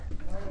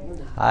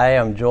Hi,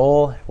 I'm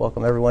Joel.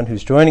 Welcome everyone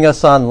who's joining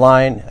us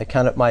online. I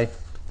count it my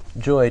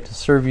joy to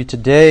serve you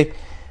today.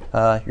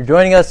 You're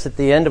joining us at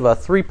the end of a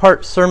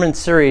three-part sermon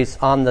series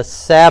on the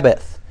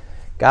Sabbath,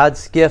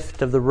 God's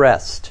gift of the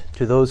rest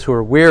to those who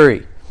are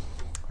weary.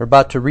 We're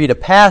about to read a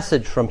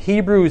passage from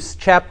Hebrews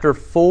chapter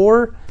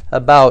 4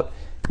 about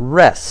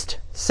rest,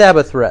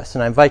 Sabbath rest.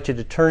 And I invite you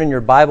to turn in your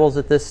Bibles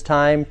at this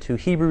time to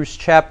Hebrews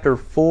chapter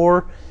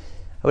 4.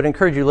 I would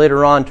encourage you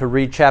later on to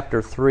read chapter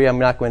 3. I'm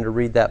not going to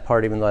read that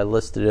part even though I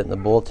listed it in the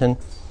bulletin.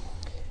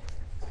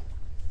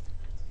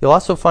 You'll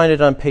also find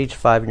it on page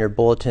 5 in your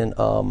bulletin.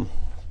 In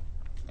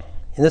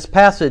this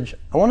passage,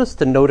 I want us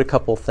to note a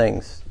couple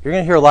things. You're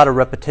going to hear a lot of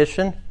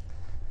repetition.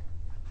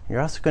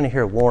 You're also going to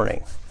hear a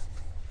warning.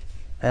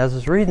 As I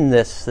was reading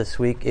this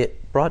week,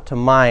 it brought to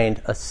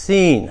mind a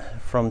scene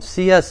from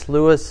C.S.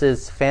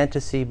 Lewis's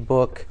fantasy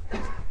book,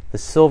 The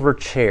Silver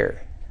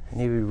Chair.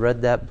 Any of you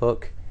read that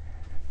book?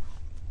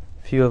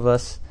 Few of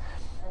us.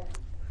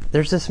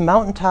 There's this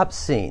mountaintop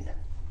scene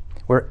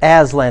where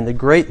Aslan, the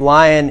great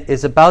lion,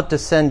 is about to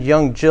send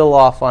young Jill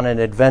off on an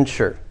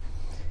adventure.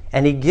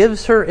 And he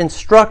gives her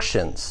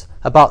instructions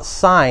about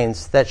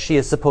signs that she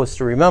is supposed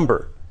to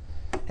remember.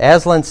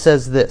 Aslan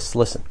says this,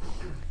 listen,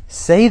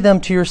 say them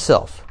to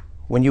yourself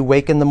when you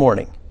wake in the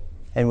morning,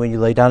 and when you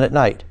lay down at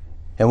night,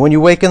 and when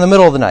you wake in the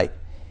middle of the night.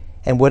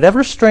 And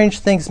whatever strange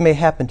things may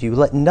happen to you,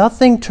 let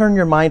nothing turn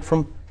your mind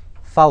from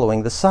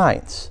following the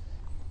signs.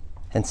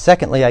 And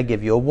secondly, I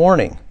give you a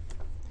warning.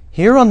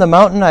 Here on the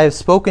mountain I have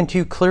spoken to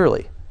you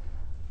clearly.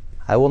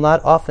 I will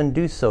not often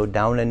do so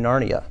down in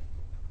Narnia.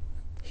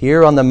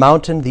 Here on the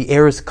mountain the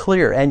air is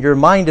clear and your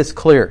mind is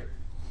clear.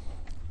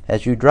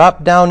 As you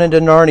drop down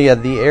into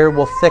Narnia, the air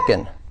will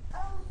thicken.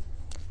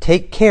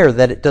 Take care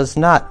that it does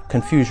not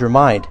confuse your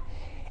mind.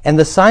 And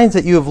the signs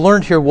that you have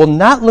learned here will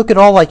not look at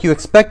all like you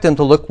expect them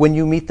to look when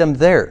you meet them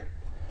there.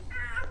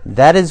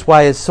 That is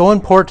why it's so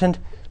important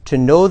to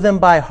know them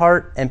by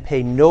heart and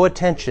pay no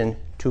attention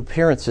to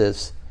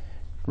appearances.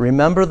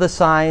 Remember the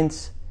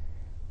signs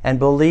and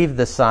believe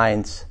the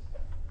signs.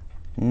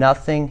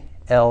 Nothing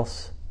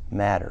else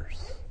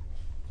matters.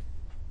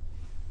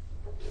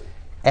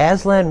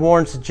 Aslan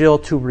warns Jill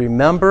to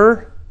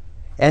remember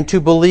and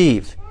to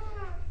believe.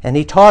 And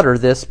he taught her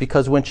this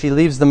because when she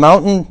leaves the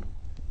mountain,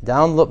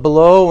 down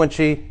below, when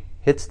she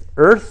hits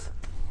earth,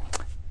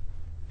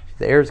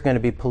 the air is going to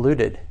be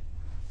polluted.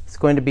 It's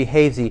going to be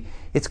hazy.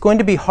 It's going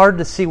to be hard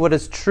to see what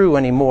is true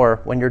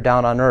anymore when you're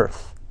down on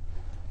earth.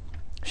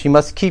 She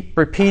must keep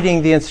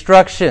repeating the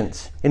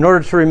instructions in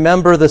order to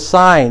remember the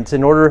signs,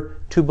 in order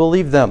to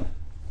believe them.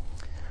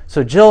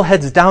 So Jill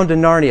heads down to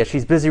Narnia.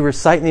 She's busy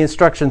reciting the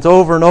instructions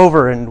over and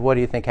over, and what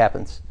do you think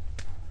happens?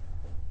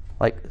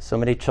 Like so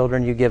many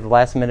children you give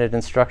last-minute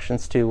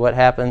instructions to, what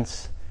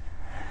happens?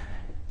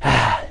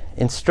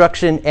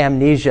 Instruction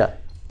amnesia.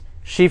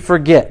 She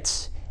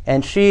forgets,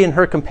 and she and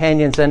her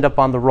companions end up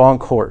on the wrong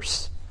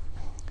course.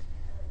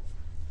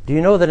 Do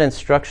you know that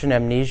instruction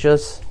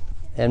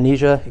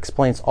amnesia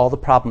explains all the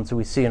problems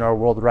we see in our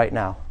world right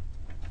now?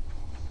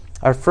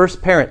 Our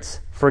first parents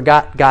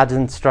forgot God's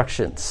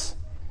instructions.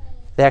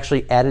 They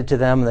actually added to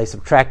them, they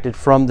subtracted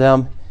from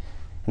them,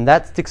 and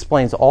that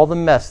explains all the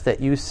mess that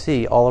you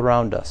see all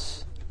around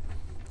us.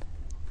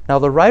 Now,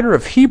 the writer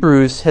of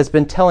Hebrews has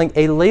been telling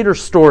a later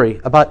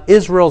story about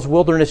Israel's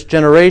wilderness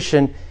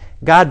generation.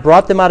 God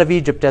brought them out of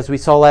Egypt, as we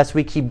saw last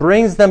week. He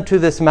brings them to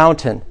this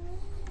mountain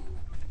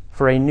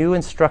for a new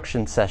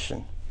instruction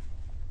session.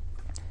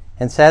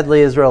 And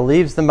sadly, Israel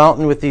leaves the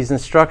mountain with these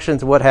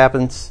instructions. What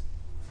happens?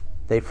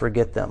 They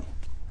forget them.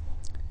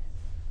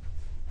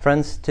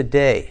 Friends,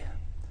 today,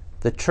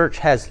 the church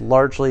has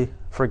largely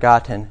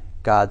forgotten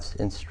God's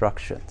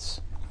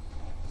instructions.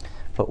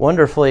 But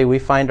wonderfully, we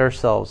find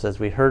ourselves, as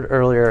we heard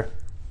earlier,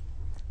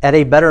 at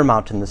a better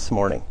mountain this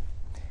morning.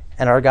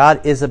 And our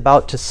God is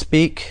about to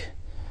speak.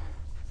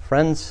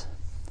 Friends,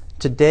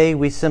 today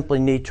we simply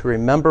need to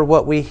remember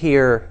what we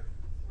hear,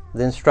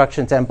 the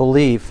instructions, and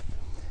believe,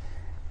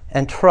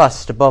 and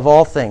trust above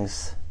all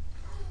things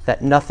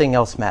that nothing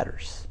else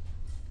matters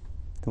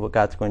than what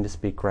God's going to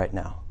speak right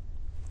now.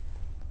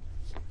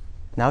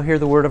 Now hear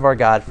the word of our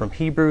God from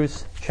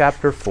Hebrews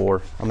chapter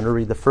 4. I'm going to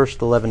read the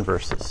first 11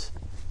 verses.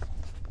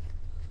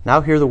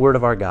 Now hear the word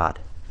of our God.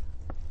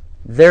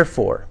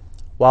 Therefore,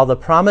 while the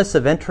promise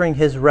of entering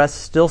his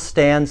rest still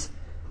stands,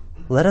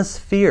 let us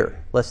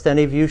fear, lest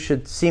any of you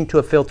should seem to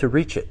have failed to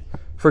reach it.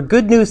 For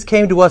good news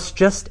came to us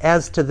just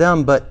as to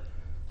them, but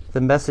the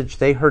message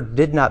they heard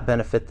did not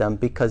benefit them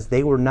because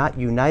they were not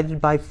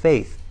united by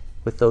faith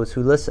with those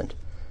who listened.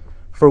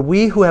 For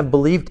we who have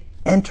believed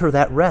enter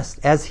that rest,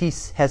 as he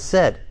has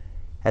said,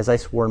 as I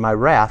swore in my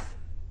wrath,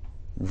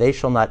 they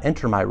shall not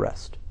enter my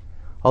rest.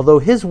 Although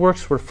his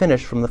works were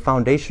finished from the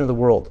foundation of the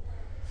world.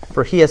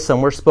 For he has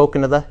somewhere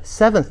spoken of the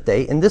seventh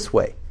day in this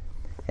way,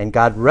 and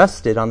God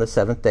rested on the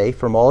seventh day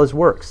from all his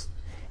works.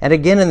 And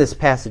again in this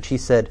passage he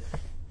said,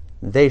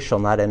 they shall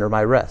not enter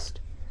my rest.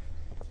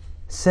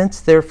 Since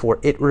therefore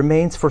it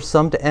remains for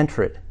some to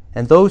enter it,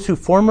 and those who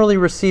formerly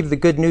received the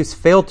good news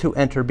failed to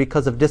enter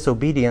because of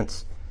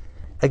disobedience,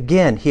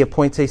 again he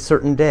appoints a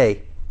certain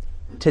day,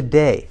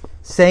 today,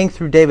 saying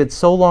through David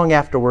so long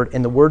afterward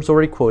in the words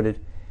already quoted,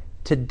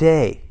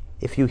 today,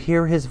 if you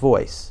hear his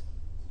voice,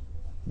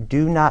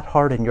 do not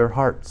harden your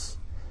hearts.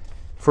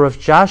 For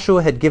if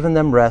Joshua had given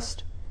them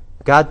rest,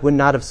 God would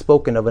not have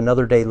spoken of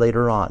another day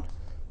later on.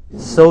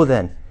 So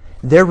then,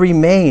 there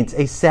remains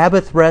a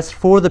Sabbath rest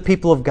for the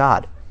people of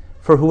God.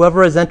 For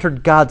whoever has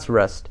entered God's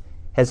rest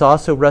has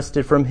also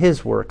rested from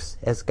his works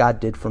as God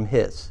did from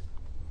his.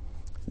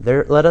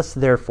 Let us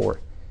therefore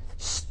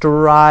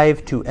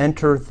strive to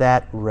enter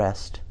that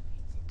rest,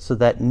 so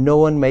that no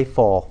one may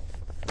fall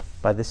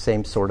by the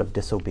same sort of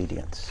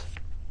disobedience.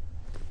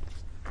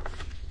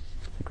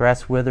 The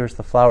grass withers,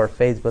 the flower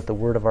fades, but the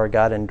word of our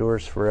God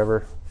endures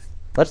forever.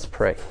 Let's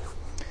pray.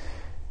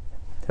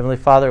 Heavenly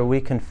Father,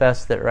 we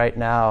confess that right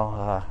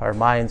now our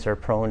minds are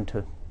prone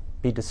to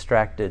be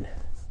distracted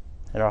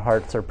and our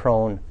hearts are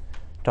prone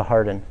to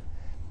harden.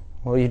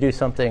 Will you do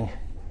something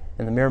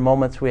in the mere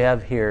moments we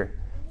have here,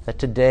 that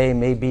today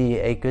may be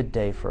a good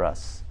day for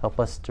us? Help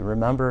us to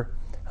remember,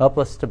 help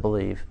us to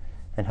believe,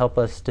 and help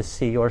us to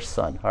see your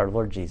Son, our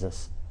Lord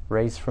Jesus,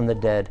 raised from the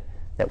dead,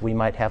 that we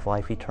might have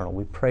life eternal.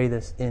 We pray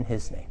this in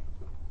his name.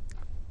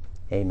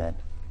 Amen.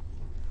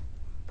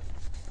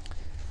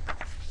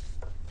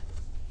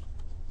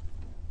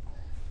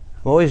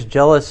 I'm always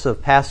jealous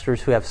of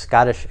pastors who have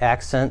Scottish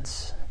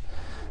accents.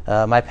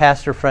 My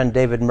pastor friend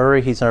David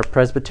Murray, he's in our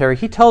presbytery,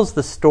 he tells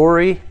the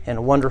story,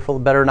 and wonderful,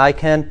 better than I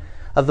can,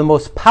 of the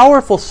most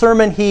powerful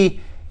sermon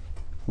he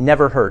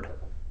never heard.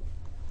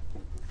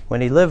 When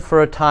he lived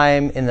for a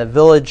time in the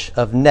village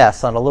of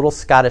Ness on a little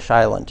Scottish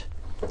island.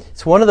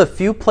 It's one of the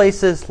few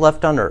places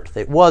left on earth.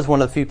 It was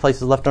one of the few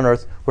places left on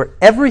earth where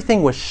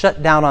everything was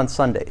shut down on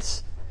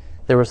Sundays.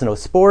 There was no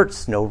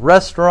sports, no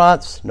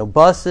restaurants, no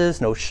buses,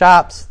 no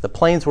shops. The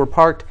planes were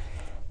parked.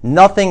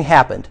 Nothing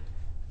happened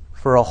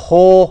for a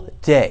whole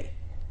day.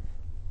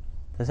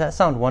 Does that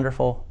sound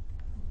wonderful,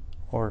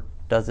 or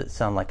does it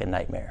sound like a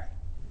nightmare?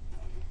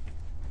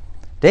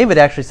 David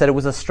actually said it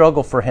was a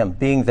struggle for him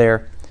being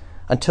there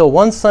until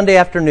one Sunday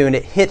afternoon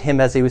it hit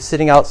him as he was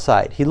sitting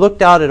outside. He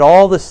looked out at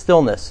all the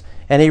stillness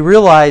and he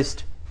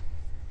realized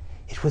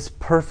it was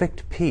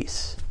perfect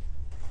peace.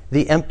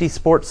 The empty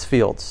sports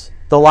fields,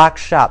 the locked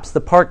shops,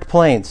 the parked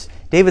planes.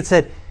 David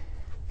said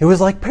it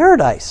was like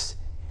paradise.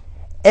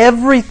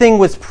 Everything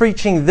was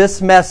preaching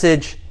this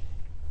message: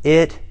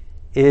 it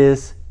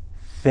is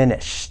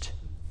finished.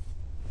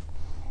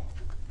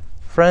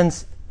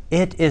 Friends,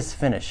 it is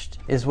finished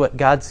is what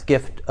God's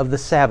gift of the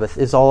Sabbath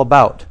is all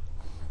about.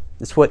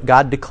 It's what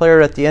God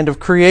declared at the end of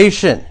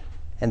creation,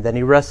 and then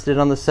he rested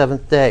on the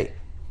seventh day.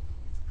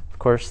 Of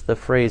course, the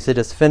phrase, it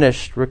is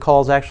finished,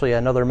 recalls actually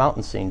another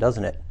mountain scene,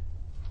 doesn't it?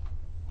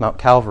 Mount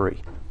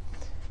Calvary.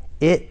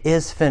 It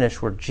is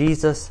finished were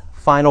Jesus'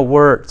 final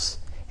words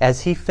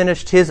as he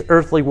finished his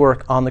earthly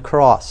work on the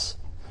cross.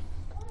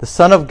 The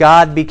Son of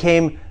God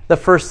became the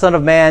first Son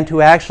of Man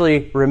to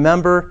actually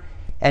remember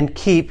and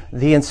keep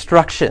the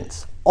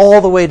instructions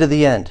all the way to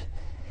the end.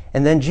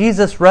 And then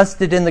Jesus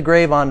rested in the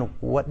grave on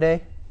what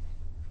day?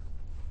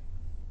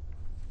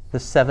 The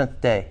seventh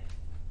day.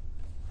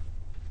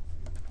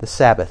 The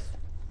Sabbath.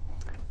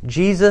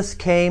 Jesus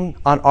came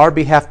on our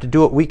behalf to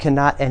do what we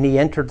cannot, and he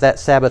entered that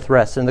Sabbath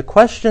rest. And the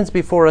questions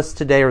before us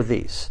today are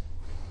these.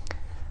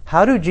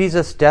 How do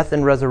Jesus' death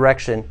and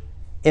resurrection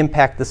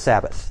impact the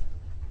Sabbath?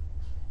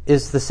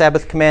 Is the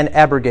Sabbath command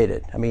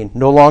abrogated?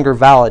 No longer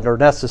valid or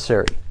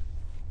necessary?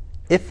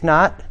 If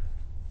not,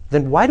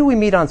 then why do we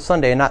meet on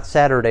Sunday and not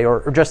Saturday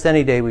or just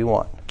any day we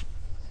want?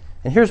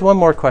 And here's one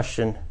more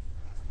question.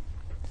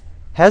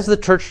 Has the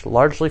church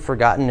largely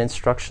forgotten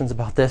instructions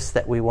about this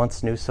that we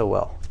once knew so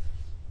well?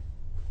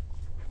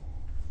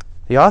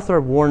 The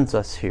author warns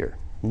us here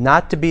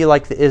not to be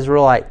like the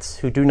Israelites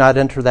who do not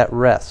enter that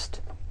rest.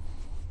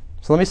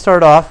 So let me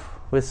start off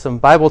with some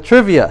Bible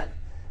trivia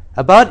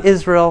about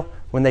Israel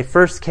when they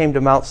first came to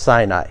Mount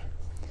Sinai.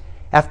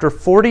 After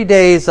 40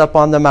 days up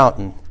on the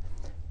mountain,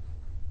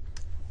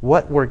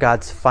 what were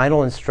God's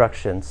final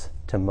instructions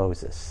to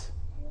Moses?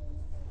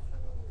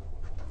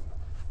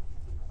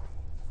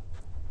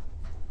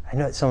 I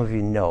know that some of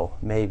you know,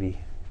 maybe.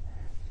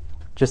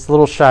 Just a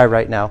little shy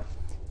right now.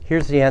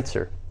 Here's the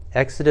answer.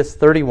 Exodus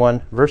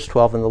 31, verse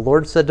 12, and the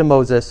Lord said to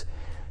Moses,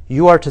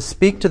 you are to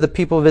speak to the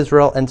people of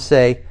Israel and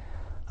say,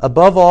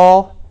 above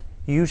all,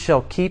 you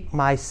shall keep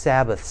my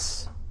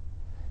Sabbaths.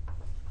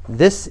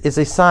 This is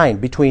a sign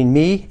between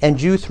me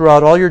and you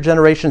throughout all your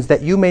generations,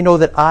 that you may know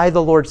that I,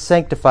 the Lord,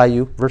 sanctify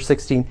you. Verse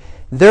 16,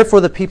 therefore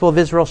the people of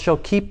Israel shall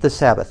keep the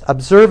Sabbath,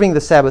 observing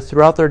the Sabbath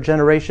throughout their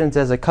generations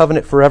as a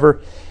covenant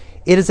forever.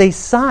 It is a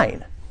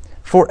sign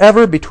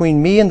forever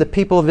between me and the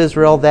people of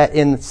Israel, that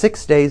in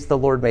 6 days the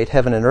Lord made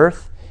heaven and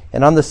earth,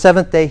 and on the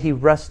seventh day he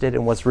rested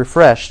and was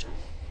refreshed.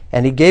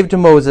 And he gave to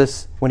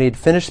Moses, when he had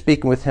finished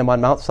speaking with him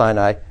on Mount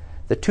Sinai,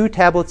 the 2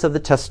 tablets of the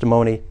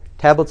testimony,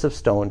 tablets of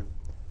stone,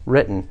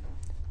 written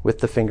with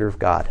the finger of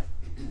God.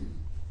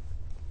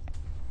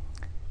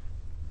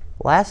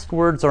 Last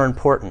words are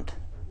important,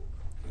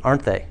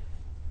 aren't they?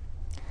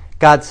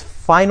 God's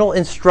final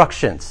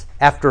instructions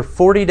after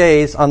 40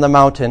 days on the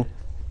mountain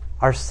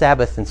are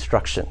Sabbath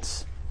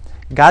instructions.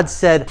 God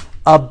said,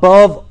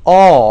 above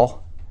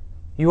all,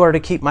 you are to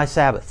keep my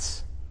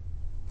Sabbaths.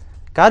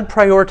 God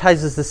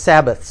prioritizes the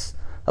Sabbaths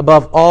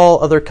above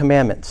all other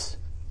commandments.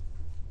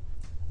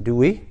 Do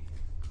we?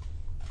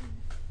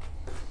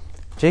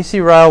 J.C.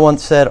 Ryle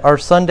once said, our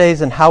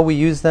Sundays and how we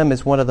use them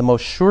is one of the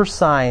most sure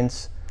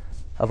signs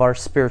of our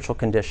spiritual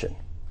condition.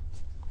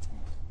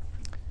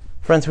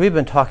 Friends, we've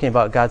been talking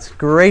about God's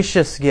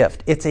gracious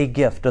gift. It's a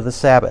gift of the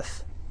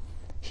Sabbath.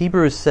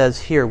 Hebrews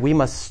says here, we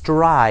must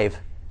strive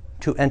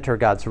to enter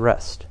God's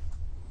rest.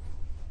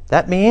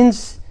 That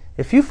means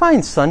if you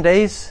find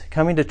Sundays,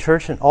 coming to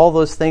church and all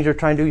those things you're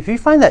trying to do, if you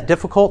find that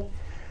difficult,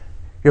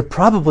 you're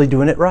probably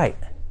doing it right.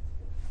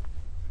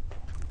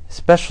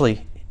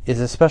 Especially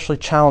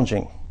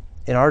challenging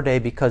in our day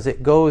because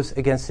it goes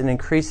against an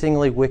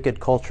increasingly wicked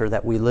culture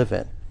that we live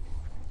in.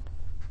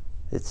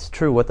 It's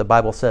true what the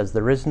Bible says.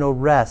 There is no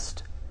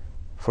rest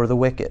for the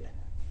wicked.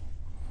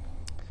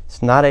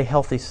 It's not a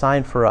healthy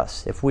sign for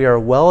us if we are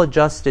well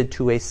adjusted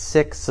to a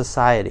sick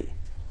society.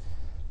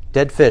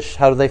 Dead fish,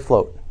 how do they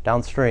float?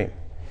 Downstream.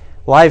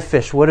 Live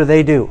fish, what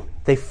do?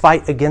 They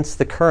fight against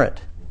the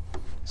current.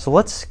 So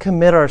let's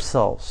commit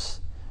ourselves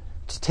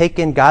to take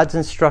in God's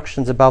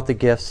instructions about the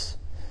gifts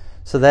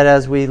so that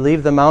as we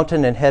leave the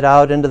mountain and head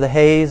out into the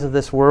haze of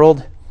this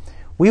world,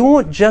 we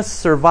won't just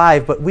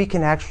survive, but we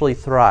can actually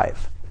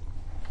thrive.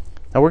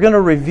 Now we're going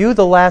to review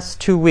the last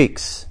 2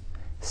 weeks,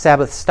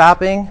 Sabbath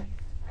stopping,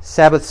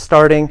 Sabbath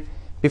starting,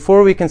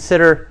 before we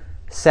consider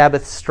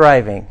Sabbath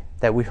striving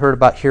that we heard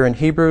about here in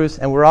Hebrews,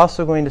 and we're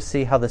also going to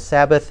see how the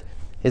Sabbath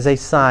is a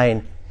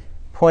sign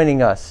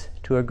pointing us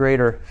to a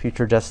greater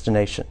future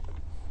destination.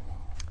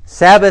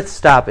 Sabbath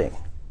stopping.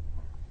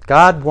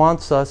 God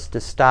wants us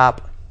to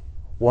stop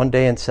one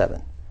day in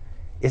 7.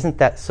 Isn't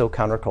that so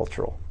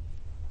countercultural?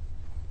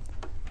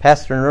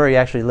 Pastor Nuri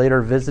actually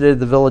later visited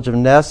the village of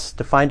Ness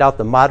to find out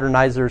the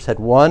modernizers had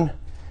won.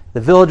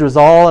 The village was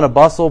all in a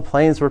bustle.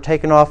 Planes were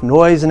taking off,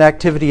 noise and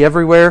activity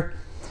everywhere.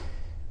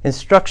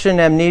 Instruction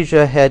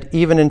amnesia had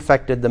even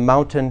infected the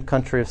mountain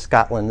country of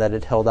Scotland that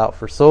had held out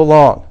for so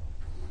long.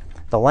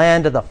 The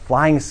land of the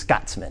Flying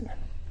Scotsman.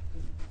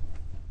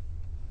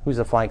 Who's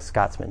a Flying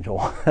Scotsman,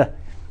 Joel?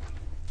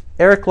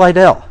 Eric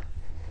Liddell.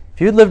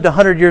 If you'd lived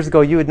 100 years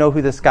ago, you would know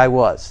who this guy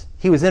was.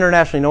 He was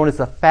internationally known as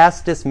the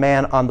fastest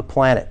man on the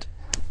planet.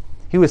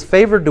 He was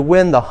favored to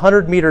win the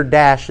 100-meter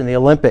dash in the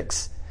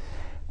Olympics.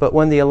 But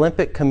when the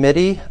Olympic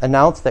Committee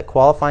announced that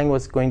qualifying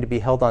was going to be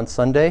held on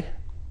Sunday,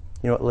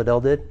 you know what Liddell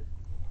did?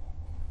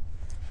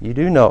 You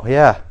do know,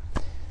 yeah.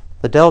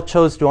 Liddell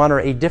chose to honor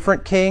a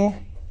different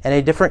king and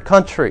a different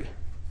country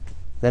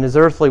than his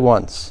earthly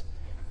ones.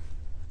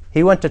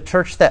 He went to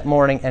church that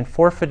morning and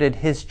forfeited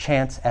his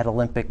chance at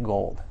Olympic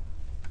gold.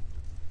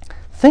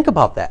 Think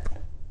about that.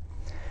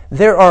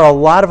 There are a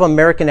lot of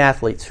American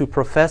athletes who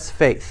profess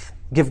faith,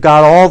 give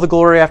God all the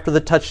glory after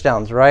the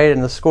touchdowns, right,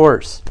 and the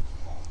scores.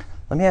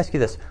 Let me ask you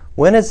this.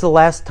 When is the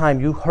last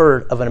time you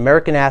heard of an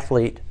American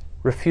athlete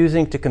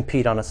refusing to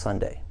compete on a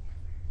Sunday?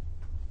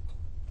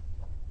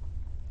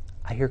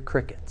 I hear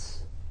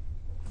crickets.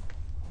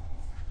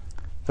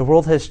 The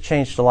world has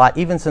changed a lot,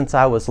 even since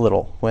I was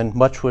little, when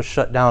much was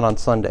shut down on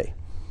Sunday.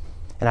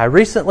 And I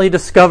recently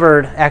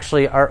discovered,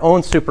 actually, our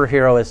own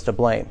superhero is to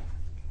blame.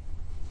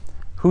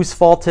 Whose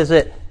fault is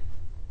it?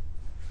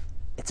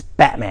 It's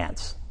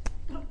Batman's.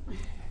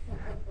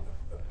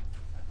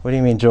 What do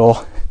you mean,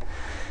 Joel?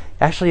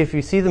 Actually, if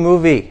you see the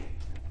movie,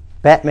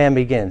 Batman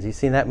Begins. You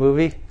seen that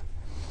movie?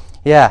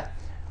 Yeah.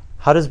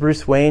 How does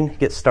Bruce Wayne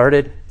get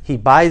started? He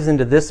buys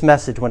into this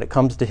message when it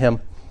comes to him.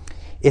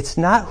 It's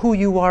not who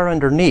you are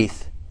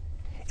underneath.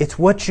 It's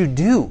what you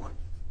do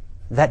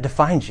that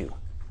defines you.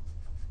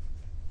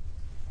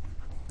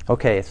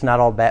 Okay, it's not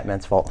all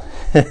Batman's fault.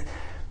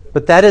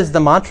 But that is the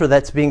mantra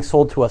that's being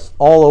sold to us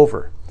all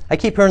over. I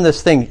keep hearing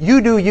this thing, you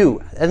do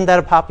you. Isn't that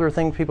a popular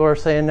thing people are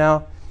saying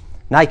now?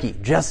 Nike,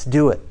 just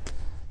do it.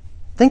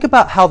 Think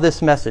about how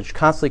this message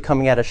constantly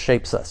coming at us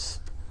shapes us.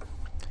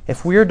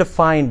 If we're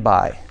defined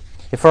by,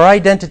 if our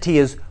identity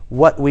is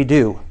what we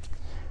do,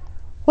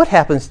 what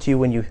happens to you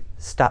when you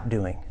stop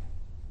doing?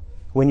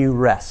 When you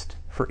rest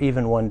for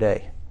even one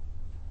day?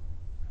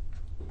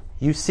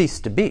 You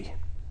cease to be.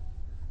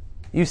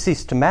 You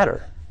cease to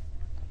matter.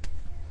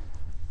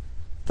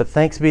 But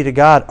thanks be to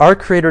God, our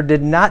Creator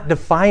did not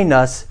define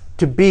us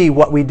to be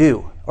what we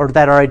do, or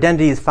that our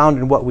identity is found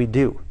in what we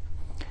do.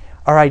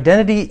 Our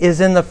identity is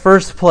in the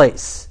first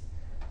place,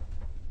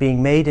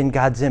 being made in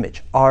God's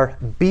image. Our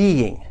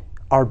being.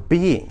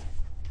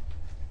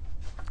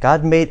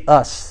 God made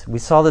us, we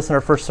saw this in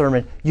our first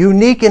sermon,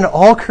 unique in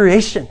all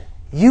creation.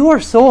 You are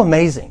so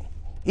amazing.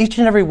 Each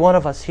and every one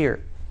of us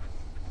here.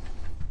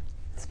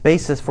 The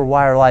basis for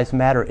why our lives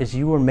matter is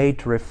you were made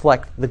to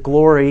reflect the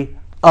glory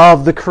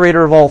of the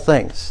Creator of all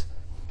things.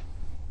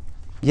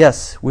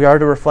 Yes, we are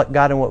to reflect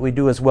God in what we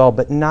do as well,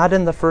 but not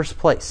in the first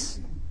place.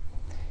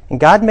 And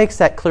God makes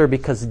that clear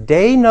because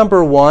day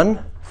number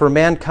 1 for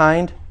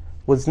mankind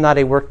was not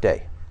a work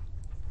day.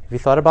 Have you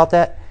thought about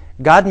that?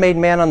 God made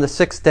man on the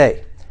 6th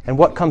day. And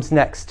what comes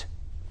next?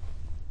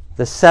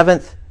 The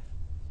 7th,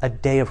 a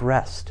day of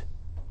rest.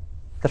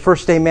 the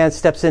first day man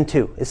steps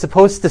into, is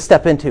supposed to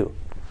step into.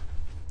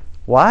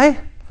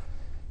 Why?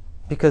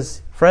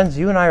 Because, friends,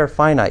 you and I are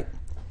finite.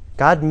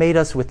 God made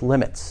us with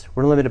limits.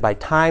 We're limited by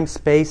time,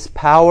 space,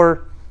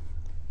 power,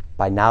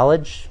 by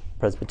knowledge.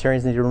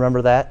 Presbyterians need to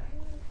remember that.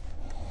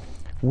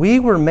 We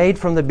were made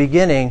from the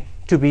beginning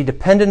to be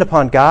dependent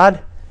upon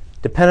God,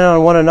 dependent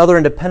on one another,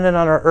 and dependent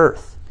on our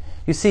earth.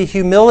 You see,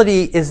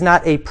 humility is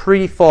not a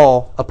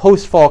pre-fall, a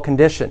post-fall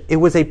condition. It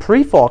was a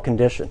pre-fall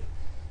condition.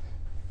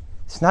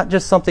 It's not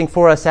just something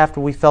for us after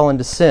we fell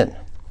into sin.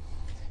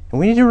 And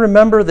we need to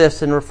remember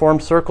this in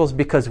Reformed circles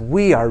because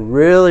we are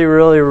really,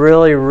 really,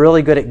 really,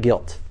 really good at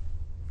guilt.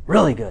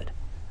 Really good.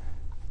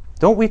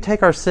 Don't we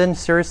take our sin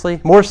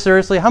seriously? More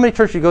seriously? How many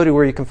churches you go to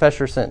where you confess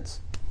your sins?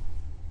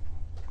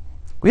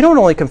 We don't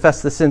only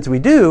confess the sins we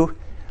do,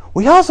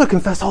 we also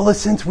confess all the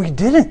sins we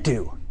didn't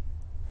do.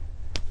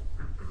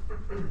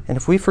 And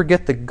if we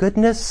forget the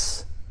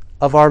goodness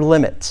of our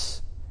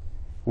limits,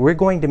 we're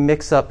going to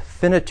mix up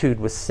finitude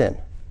with sin.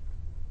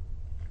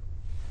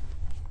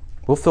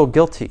 We'll feel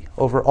guilty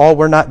over all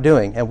we're not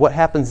doing. And what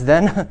happens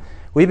then?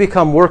 We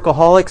become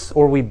workaholics,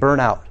 or we burn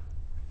out.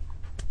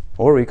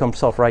 Or we become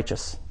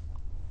self-righteous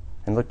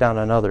and look down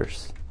on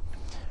others.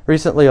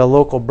 Recently, a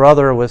local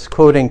brother was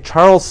quoting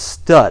Charles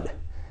Studd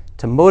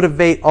to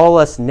motivate all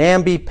us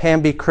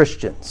namby-pamby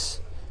Christians.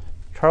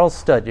 Charles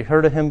Studd, you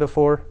heard of him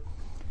before?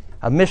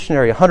 A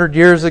missionary 100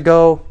 years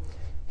ago.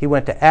 He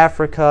went to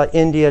Africa,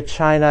 India,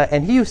 China,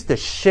 and he used to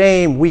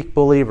shame weak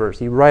believers.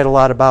 He wrote a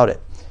lot about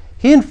it.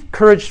 He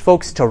encouraged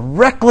folks to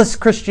reckless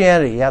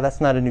Christianity. Yeah, that's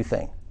not a new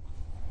thing.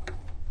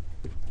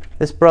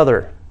 This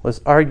brother was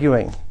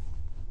arguing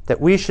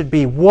that we should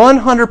be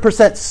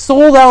 100%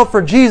 sold out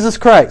for Jesus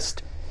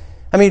Christ.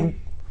 I mean,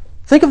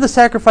 think of the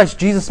sacrifice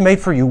Jesus made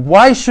for you.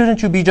 Why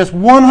shouldn't you be just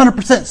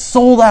 100%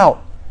 sold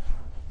out?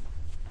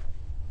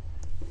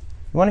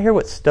 You want to hear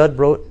what Studd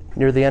wrote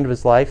near the end of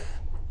his life?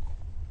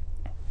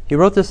 He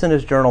wrote this in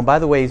his journal. By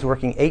the way, he's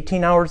working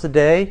 18 hours a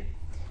day.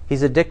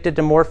 He's addicted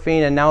to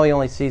morphine, and now he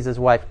only sees his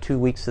wife 2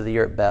 weeks of the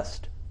year at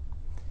best.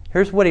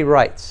 Here's what he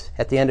writes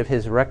at the end of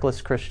his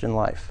reckless Christian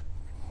life.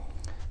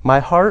 My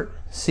heart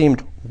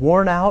seemed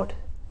worn out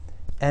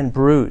and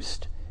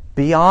bruised,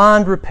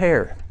 beyond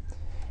repair,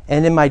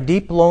 and in my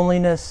deep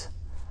loneliness,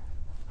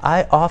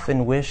 I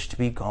often wished to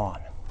be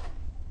gone.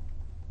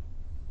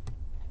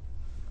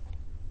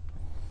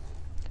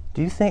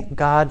 Do you think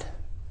God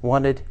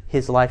wanted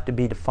his life to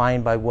be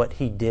defined by what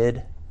he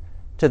did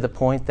to the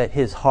point that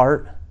his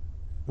heart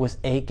was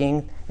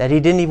aching, that he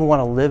didn't even want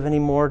to live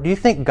anymore? Do you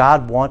think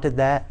God wanted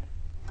that?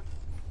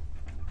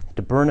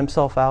 To burn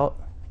himself out?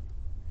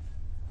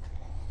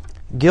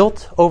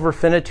 Guilt over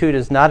finitude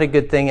is not a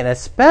good thing, and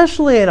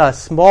especially in a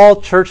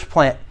small church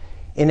plant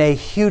in a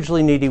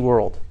hugely needy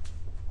world.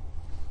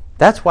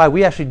 That's why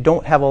we actually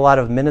don't have a lot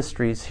of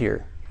ministries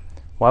here.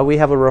 Why we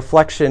have a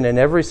reflection in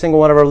every single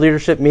one of our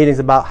leadership meetings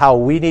about how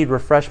we need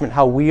refreshment,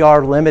 how we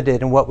are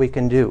limited in what we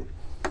can do.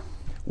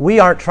 We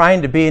aren't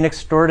trying to be an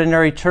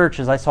extraordinary church,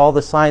 as I saw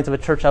the signs of a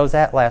church I was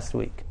at last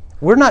week.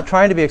 We're not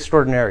trying to be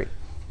extraordinary.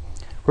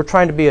 We're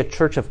trying to be a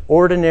church of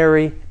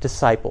ordinary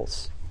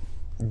disciples,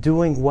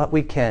 doing what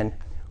we can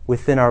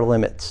within our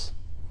limits.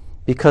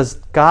 Because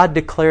God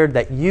declared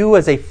that you,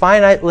 as a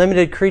finite,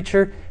 limited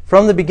creature,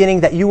 from the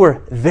beginning, that you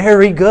were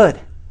very good.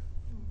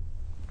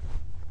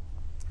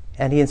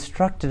 And he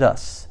instructed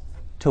us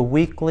to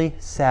weekly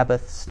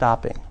Sabbath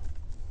stopping.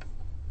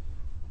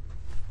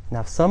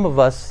 Now, some of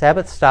us,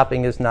 Sabbath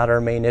stopping is not our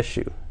main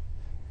issue.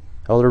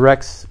 Elder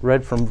Rex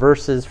read from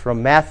verses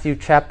from Matthew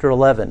chapter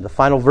 11, the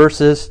final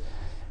verses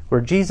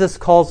where Jesus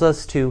calls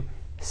us to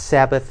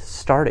Sabbath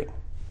starting.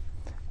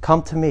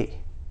 Come to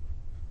me,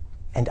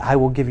 and I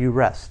will give you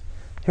rest.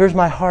 Here's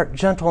my heart,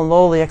 gentle and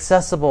lowly,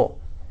 accessible.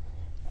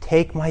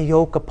 Take my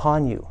yoke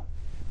upon you.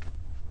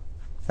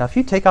 Now, if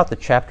you take out the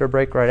chapter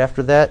break right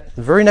after that,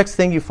 the very next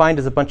thing you find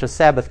is a bunch of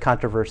Sabbath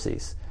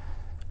controversies.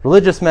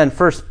 Religious men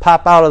first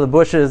pop out of the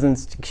bushes and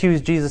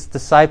accuse Jesus'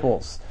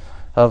 disciples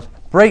of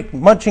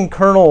munching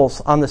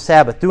kernels on the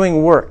Sabbath,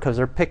 doing work because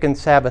they're picking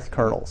Sabbath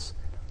kernels.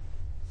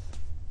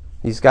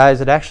 These guys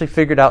had actually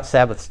figured out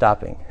Sabbath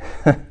stopping.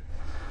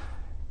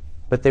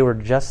 But they were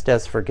just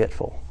as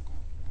forgetful.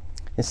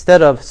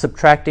 Instead of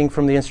subtracting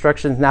from the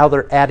instructions, now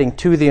they're adding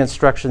to the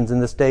instructions in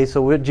this day.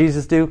 So what did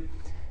Jesus do?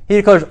 He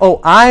declares,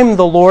 I'm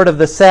the Lord of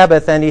the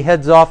Sabbath, and he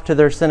heads off to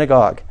their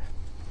synagogue.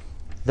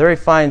 There he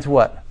finds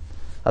what?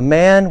 A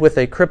man with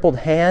a crippled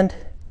hand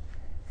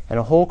and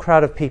a whole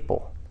crowd of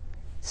people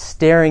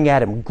staring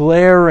at him,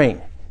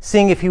 glaring,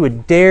 seeing if he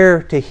would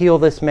dare to heal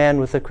this man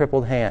with a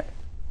crippled hand.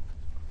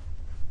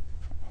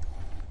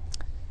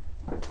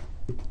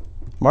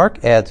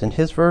 Mark adds in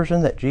his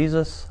version that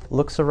Jesus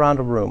looks around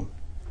a room,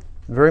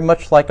 very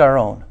much like our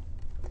own,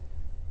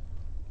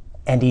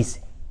 and he's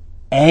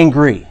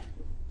angry.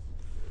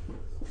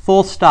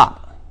 Full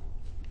stop.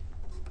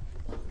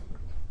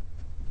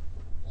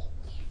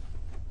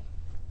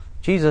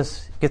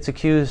 Jesus gets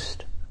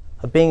accused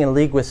of being in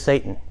league with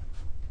Satan.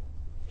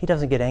 He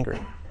doesn't get angry.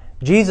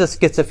 Jesus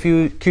gets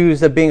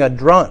accused of being a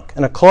drunk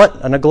and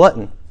a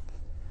glutton.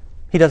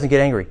 He doesn't get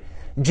angry.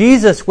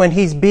 Jesus, when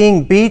he's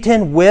being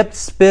beaten, whipped,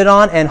 spit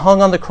on, and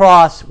hung on the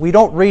cross, we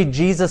don't read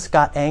Jesus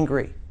got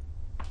angry.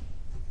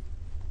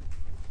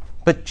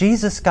 But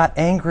Jesus got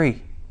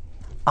angry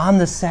on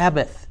the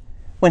Sabbath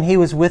when he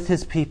was with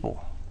his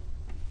people.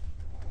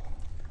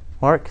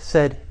 Mark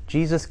said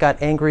Jesus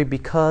got angry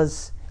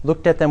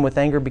looked at them with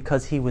anger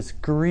because he was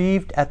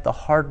grieved at the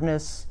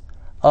hardness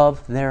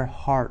of their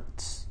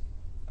hearts.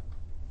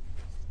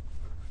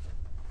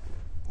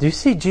 Do you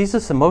see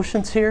Jesus'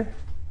 emotions here?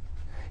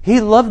 He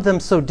loved them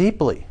so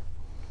deeply,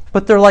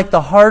 but they're like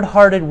the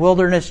hard-hearted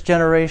wilderness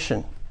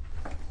generation.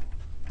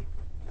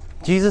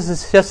 Jesus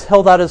has just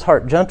held out his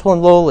heart, gentle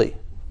and lowly.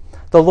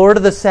 The Lord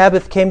of the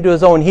Sabbath came to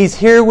his own. He's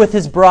here with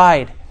his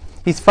bride.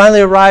 He's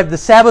finally arrived. The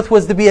Sabbath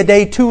was to be a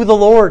day to the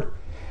Lord.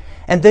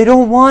 And they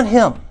don't want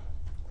him.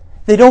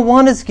 They don't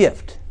want his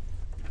gift.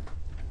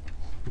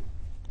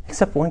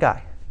 Except one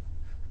guy.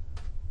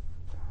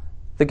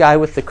 The guy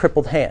with the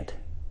crippled hand.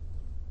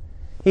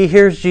 He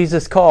hears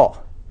Jesus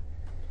call.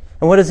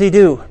 And what does he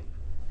do?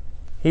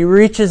 He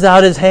reaches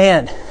out his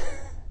hand.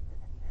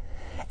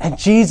 And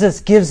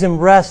Jesus gives him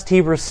rest.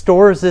 He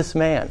restores this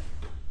man.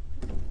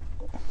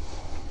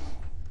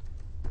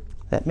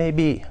 That may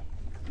be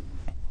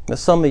what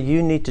some of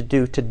you need to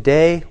do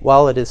today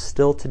while it is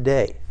still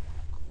today.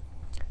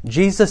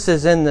 Jesus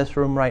is in this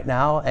room right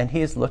now, and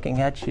he is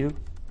looking at you,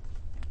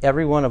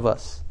 every one of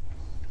us,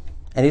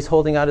 and he's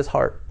holding out his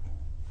heart.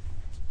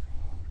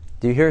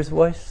 Do you hear his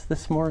voice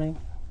this morning?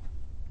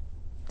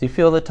 Do you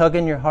feel the tug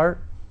in your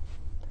heart?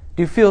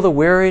 Do you feel the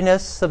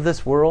weariness of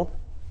this world?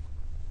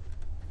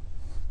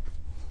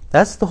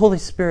 That's the Holy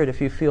Spirit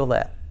if you feel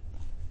that.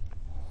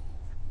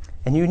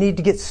 And you need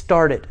to get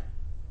started.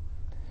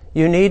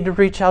 You need to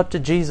reach out to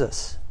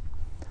Jesus,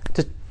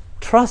 to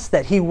trust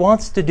that he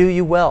wants to do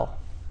you well.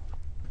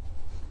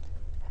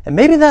 And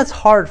maybe that's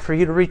hard for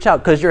you to reach out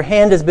because your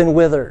hand has been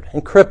withered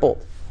and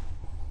crippled.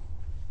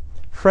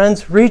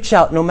 Friends, reach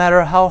out no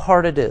matter how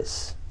hard it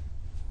is.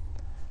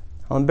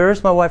 I'll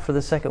embarrass my wife for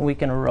the second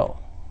week in a row.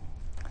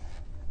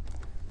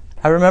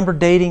 I remember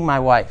dating my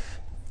wife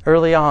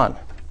early on.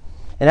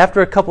 And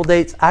after a couple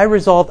dates, I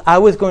resolved I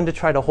was going to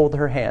try to hold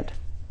her hand.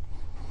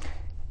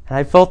 And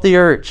I felt the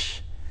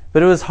urge.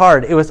 But it was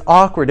hard. It was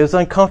awkward. It was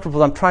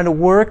uncomfortable. I'm trying to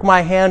work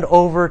my hand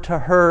over to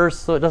hers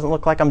so it doesn't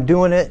look like I'm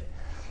doing it.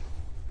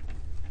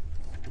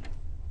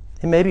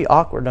 It may be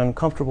awkward and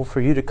uncomfortable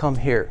for you to come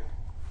here,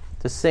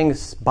 to sing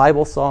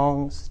Bible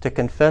songs, to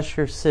confess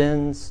your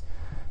sins,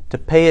 to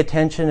pay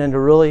attention, and to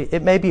really,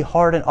 it may be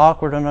hard and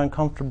awkward and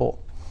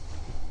uncomfortable.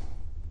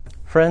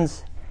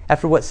 Friends,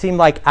 after what seemed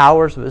like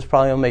hours, it was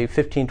probably only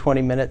 15,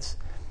 20 minutes,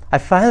 I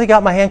finally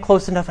got my hand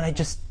close enough and I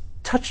just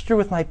touched her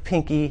with my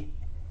pinky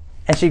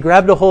and she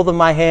grabbed a hold of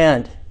my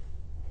hand.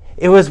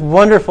 It was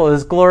wonderful. It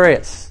was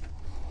glorious.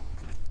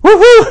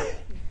 Woohoo!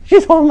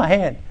 She's holding my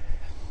hand.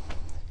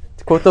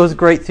 To quote those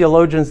great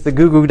theologians, the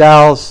Goo Goo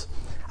Dolls,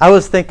 I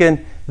was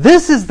thinking,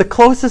 this is the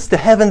closest to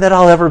heaven that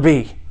I'll ever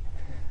be.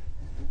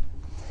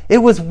 It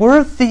was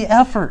worth the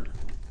effort.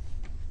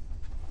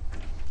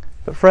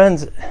 But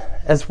friends,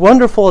 as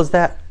wonderful as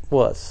that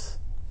was,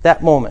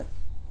 that moment,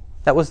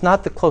 that was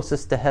not the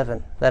closest to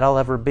heaven that I'll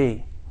ever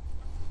be.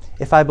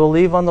 If I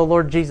believe on the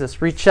Lord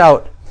Jesus, reach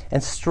out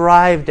and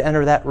strive to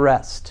enter that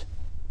rest.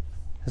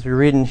 As we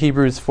read in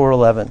Hebrews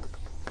 4:11,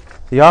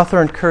 the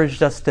author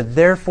encouraged us to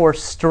therefore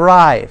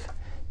strive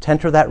to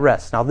enter that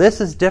rest. Now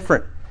this is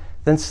different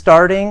than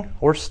starting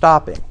or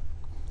stopping.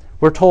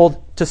 We're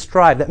told to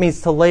strive. That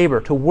means to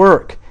labor, to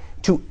work,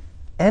 to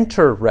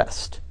enter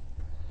rest.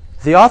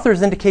 The author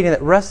is indicating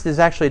that rest is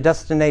actually a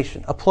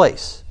destination, a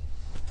place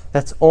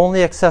that's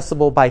only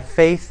accessible by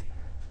faith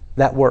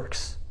that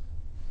works.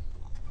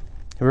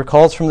 He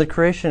recalls from the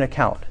creation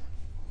account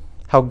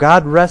how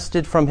God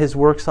rested from his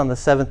works on the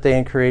seventh day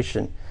in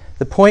creation.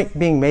 The point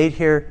being made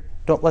here,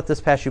 don't let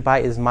this pass you by,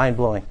 is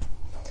mind-blowing.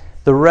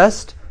 The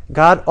rest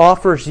God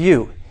offers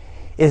you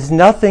is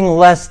nothing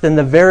less than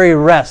the very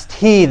rest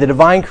he, the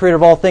divine creator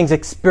of all things,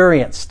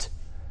 experienced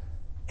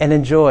and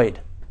enjoyed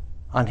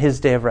on his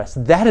day of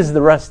rest. That is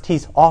the rest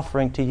he's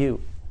offering to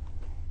you.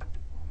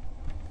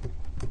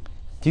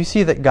 Do you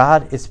see that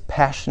God is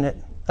passionate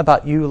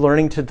about you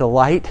learning to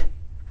delight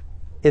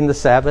in the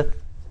Sabbath?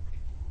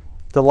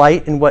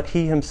 Delight in what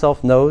he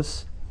himself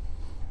knows?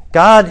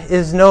 God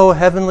is no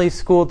heavenly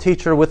school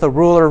teacher with a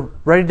ruler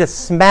ready to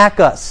smack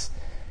us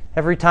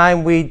every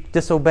time we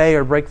disobey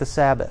or break the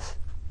Sabbath.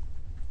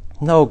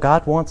 No,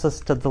 God wants us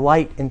to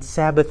delight in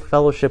Sabbath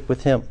fellowship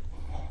with him.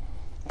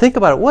 Think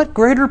about it. What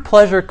greater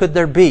pleasure could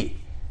there be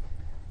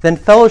than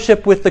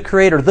fellowship with the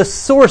Creator, the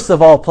source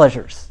of all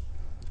pleasures?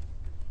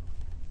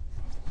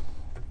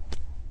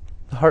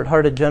 The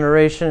hard-hearted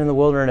generation in the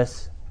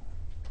wilderness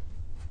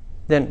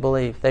didn't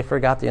believe. They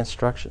forgot the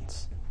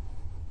instructions.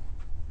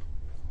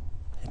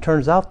 It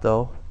turns out,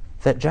 though,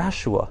 that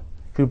Joshua,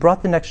 who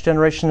brought the next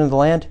generation into the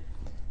land,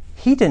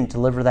 he didn't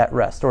deliver that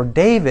rest. Or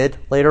David,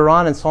 later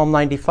on in Psalm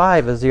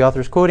 95, as the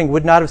author's quoting,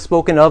 would not have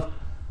spoken of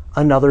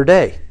another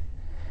day.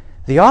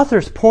 The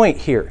author's point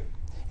here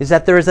is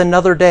that there is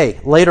another day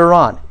later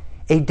on,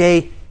 a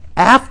day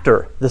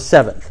after the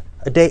seventh,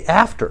 a day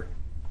after,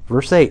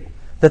 verse 8,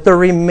 that there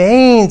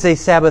remains a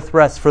Sabbath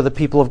rest for the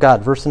people of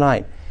God, verse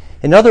 9.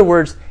 In other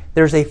words,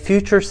 there's a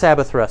future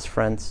Sabbath rest,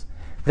 friends,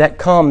 that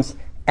comes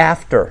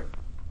after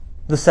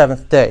the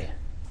seventh day.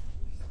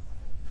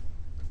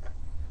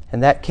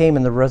 And that came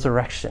in the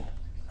resurrection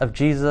of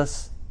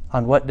Jesus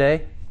on what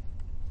day?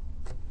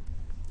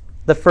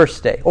 The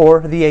first day,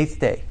 or the eighth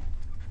day.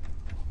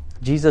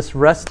 Jesus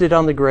rested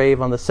on the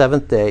grave on the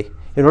seventh day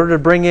in order to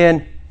bring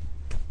in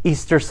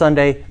Easter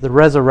Sunday, the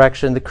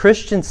resurrection. The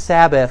Christian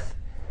Sabbath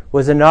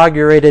was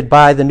inaugurated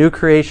by the new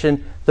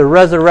creation. The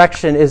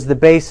resurrection is the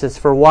basis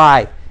for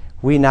why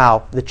we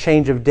now, the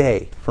change of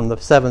day from the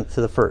seventh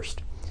to the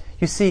first.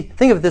 You see,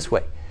 think of it this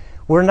way.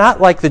 We're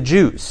not like the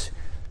Jews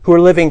who are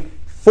living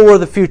for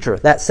the future,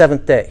 that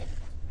seventh day.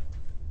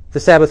 The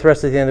Sabbath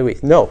rest at the end of the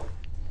week. No.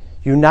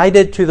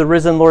 United to the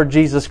risen Lord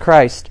Jesus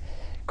Christ,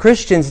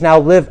 Christians now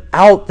live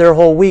out their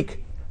whole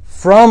week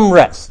from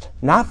rest.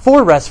 Not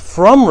for rest,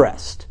 from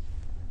rest.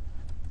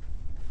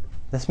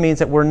 This means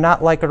that we're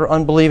not like our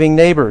unbelieving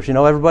neighbors. You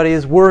know, everybody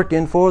is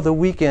working for the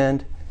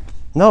weekend.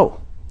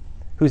 No.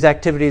 Whose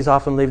activities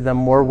often leave them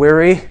more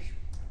weary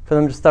for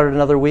them to start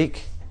another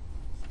week.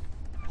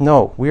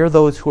 No. We are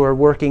those who are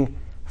working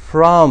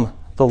from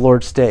the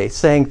Lord's day,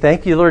 saying,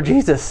 thank you, Lord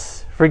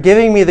Jesus, for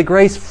giving me the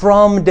grace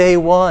from day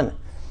one,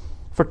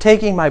 for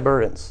taking my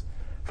burdens,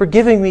 for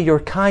giving me your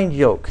kind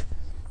yoke,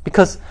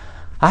 because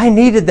I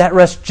needed that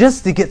rest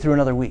just to get through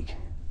another week.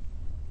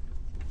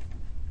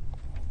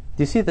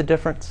 Do you see the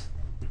difference?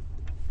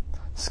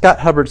 Scott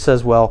Hubbard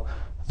says, well,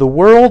 the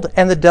world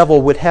and the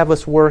devil would have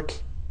us work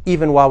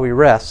even while we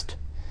rest,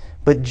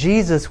 but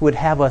Jesus would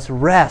have us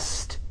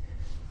rest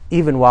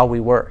even while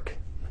we work.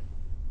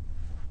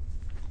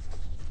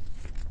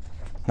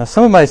 Now,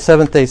 some of my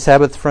Seventh-day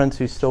Sabbath friends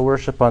who still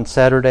worship on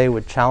Saturday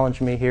would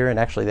challenge me here, and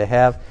actually they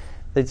have.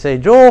 They'd say,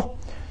 Joel,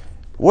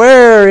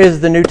 where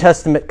is the New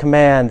Testament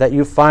command that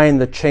you find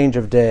the change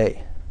of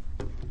day?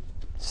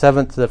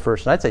 Seventh to the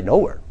first. And I'd say,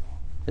 nowhere.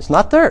 It's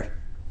not there.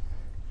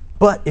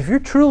 But if you're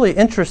truly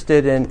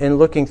interested in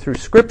looking through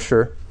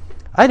Scripture,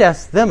 I'd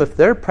ask them if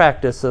their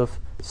practice of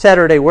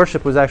Saturday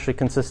worship was actually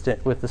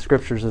consistent with the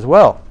Scriptures as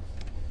well.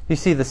 You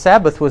see, the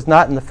Sabbath was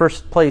not in the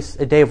first place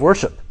a day of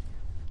worship.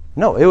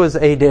 No, it was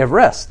a day of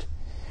rest.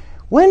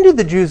 When did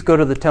the Jews go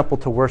to the temple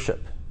to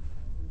worship?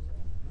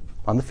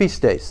 On the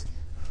feast days.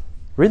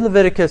 Read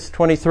Leviticus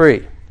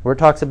 23, where it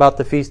talks about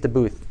the Feast of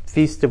Booths,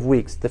 Feast of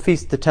Weeks, the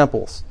Feast of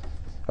Temples,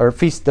 or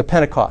Feast of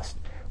Pentecost.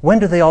 When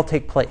do they all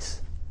take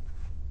place?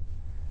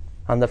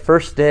 On the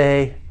first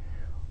day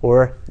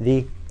or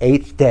the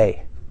eighth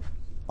day.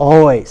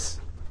 Always.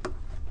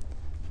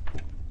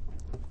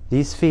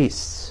 These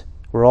feasts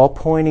were all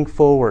pointing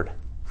forward,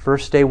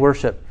 first day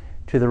worship,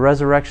 to the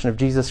resurrection of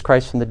Jesus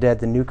Christ from the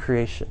dead, the new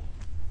creation.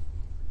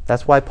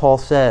 That's why Paul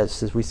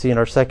says, as we see in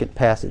our second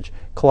passage,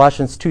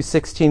 Colossians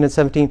 2:16 and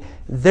 17,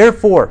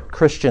 therefore,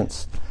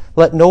 Christians,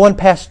 let no one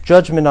pass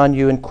judgment on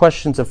you in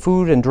questions of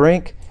food and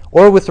drink,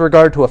 or with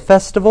regard to a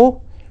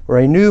festival, or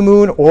a new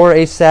moon, or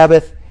a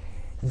Sabbath.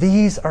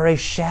 These are a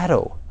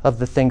shadow of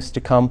the things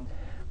to come,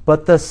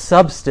 but the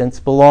substance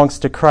belongs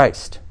to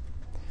Christ.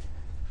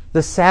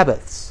 The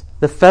Sabbaths,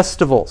 the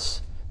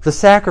festivals, the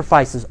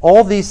sacrifices,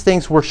 all these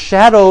things were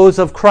shadows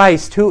of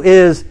Christ, who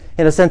is,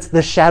 in a sense,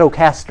 the shadow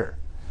caster.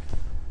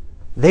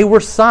 They were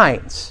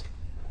signs,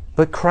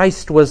 but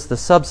Christ was the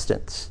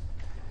substance.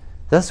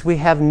 Thus we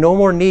have no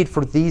more need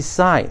for these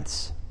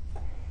signs,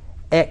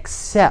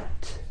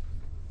 except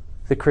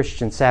the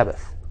Christian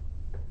Sabbath.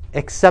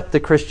 Except the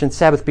Christian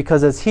Sabbath,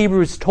 because as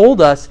Hebrews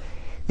told us,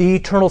 the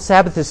eternal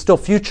Sabbath is still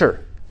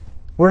future.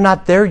 We're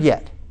not there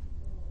yet.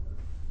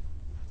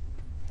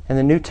 And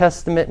the New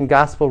Testament and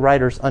Gospel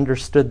writers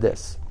understood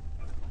this.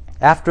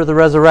 After the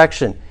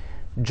resurrection,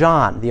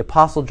 John, the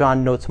Apostle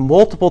John, notes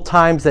multiple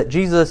times that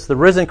Jesus, the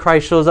risen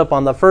Christ, shows up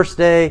on the first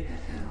day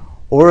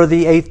or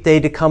the eighth day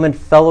to come in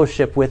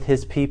fellowship with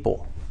his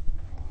people.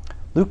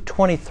 Luke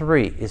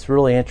 23 is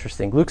really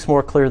interesting. Luke's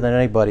more clear than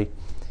anybody.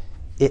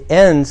 It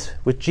ends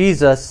with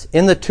Jesus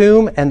in the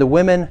tomb and the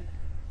women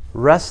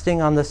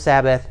resting on the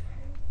Sabbath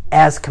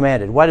as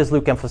commanded. Why does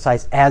Luke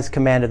emphasize as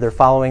commanded? They're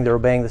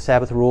obeying the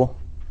Sabbath rule.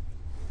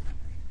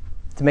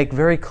 To make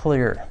very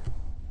clear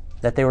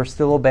that they were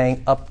still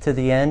obeying up to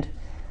the end.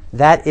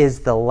 That is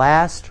the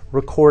last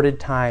recorded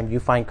time you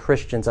find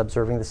Christians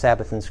observing the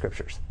Sabbath in the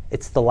Scriptures.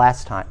 It's the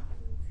last time.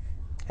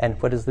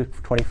 And what does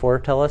Luke 24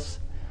 tell us?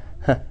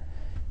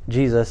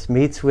 Jesus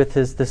meets with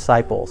his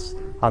disciples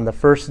on the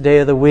first day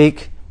of the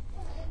week,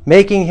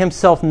 making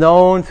himself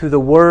known through the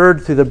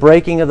word, through the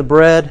breaking of the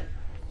bread.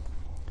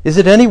 Is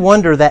it any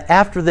wonder that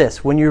after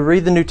this, when you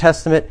read the New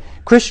Testament,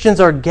 Christians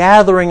are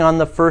gathering on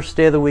the first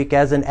day of the week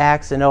as in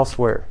Acts and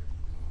elsewhere?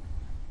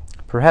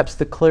 Perhaps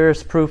the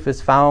clearest proof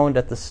is found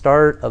at the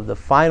start of the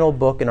final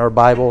book in our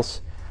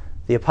Bibles.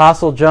 The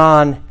Apostle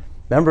John,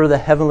 remember the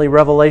heavenly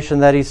revelation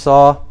that he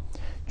saw?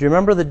 Do you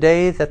remember the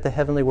day that the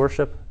heavenly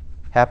worship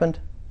happened?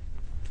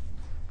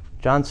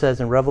 John says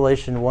in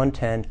Revelation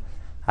 1:10,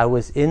 I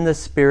was in the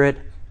Spirit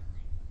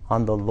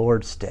on the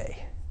Lord's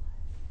day.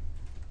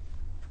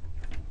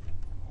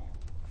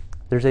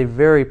 There's a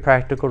very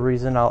practical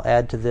reason I'll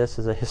add to this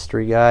as a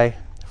history guy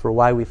for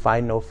why we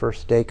find no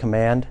first day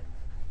command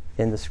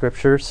in the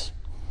scriptures.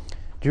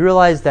 Do you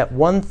realize that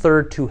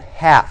 1/3 to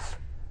half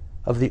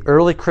of the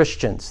early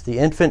Christians, the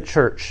infant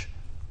church,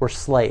 were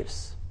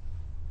slaves?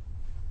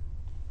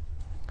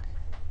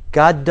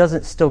 God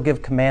doesn't still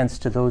give commands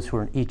to those who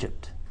are in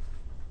Egypt.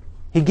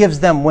 He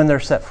gives them when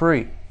they're set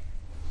free.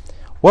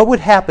 What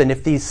would happen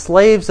if these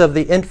slaves of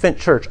the infant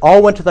church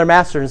all went to their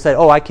master and said,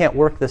 "Oh, I can't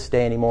work this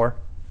day anymore"?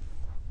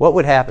 What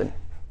would happen?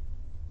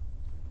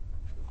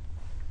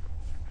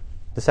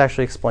 This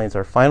actually explains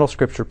our final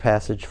scripture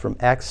passage from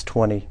Acts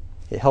 20.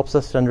 It helps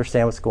us to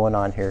understand what's going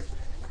on here.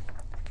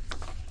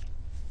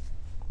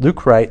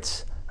 Luke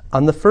writes,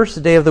 "On the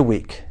first day of the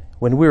week,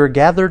 when we were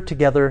gathered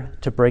together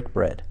to break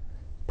bread,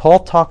 Paul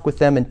talked with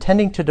them,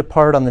 intending to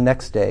depart on the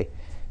next day,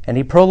 and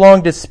he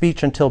prolonged his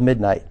speech until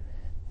midnight.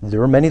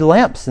 There were many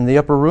lamps in the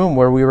upper room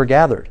where we were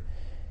gathered,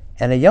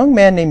 and a young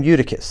man named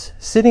Eutychus,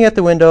 sitting at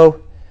the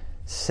window,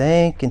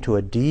 sank into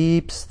a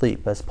deep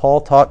sleep as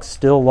Paul talked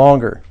still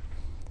longer.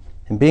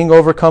 And being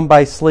overcome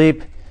by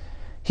sleep,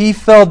 he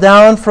fell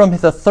down from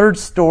the third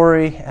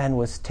story and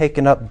was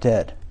taken up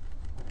dead.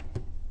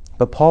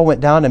 But Paul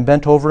went down and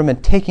bent over him,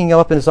 and taking him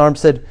up in his arms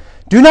said,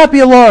 'Do not be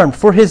alarmed,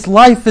 for his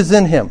life is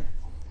in him.'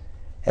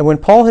 And when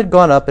Paul had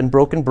gone up and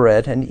broken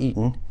bread and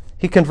eaten,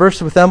 he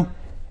conversed with them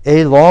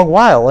a long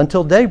while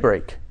until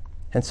daybreak,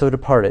 and so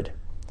departed.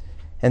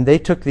 And they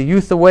took the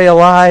youth away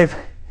alive,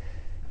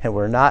 and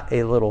were not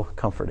a little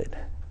comforted."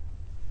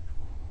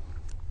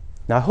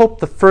 Now, I hope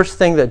the first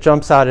thing that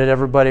jumps out at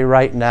everybody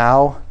right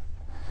now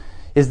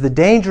is the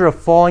danger of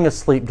falling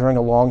asleep during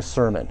a long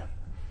sermon.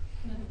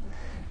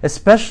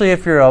 Especially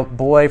if you're a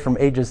boy from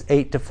ages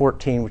 8 to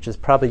 14, which is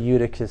probably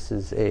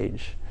Eutychus'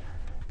 age.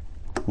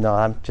 No,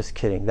 I'm just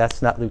kidding.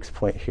 That's not Luke's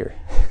point here.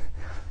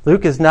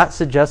 Luke is not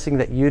suggesting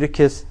that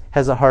Eutychus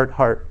has a hard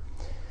heart.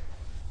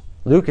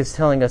 Luke is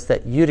telling us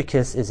that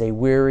Eutychus is a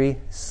weary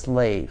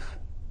slave.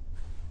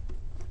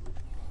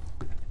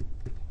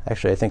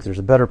 Actually, I think there's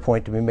a better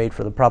point to be made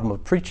for the problem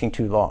of preaching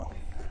too long.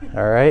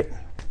 All right?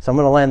 So I'm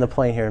going to land the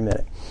plane here in a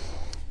minute.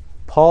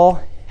 Paul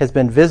has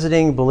been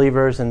visiting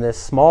believers in this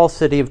small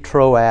city of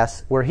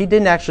Troas where he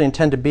didn't actually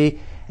intend to be.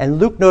 And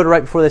Luke noted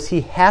right before this,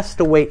 he has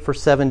to wait for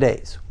 7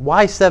 days.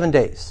 Why 7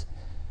 days?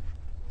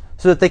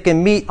 So that they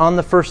can meet on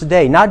the first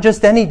day, not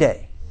just any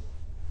day.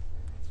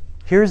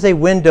 Here's a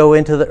window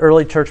into the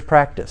early church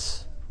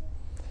practice.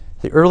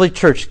 The early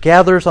church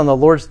gathers on the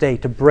Lord's Day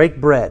to break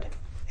bread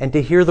and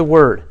to hear the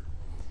word.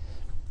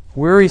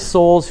 Weary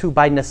souls who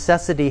by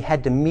necessity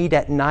had to meet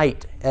at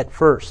night at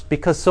first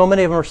because so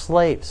many of them are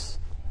slaves.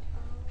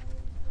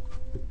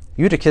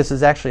 Eutychus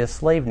is actually a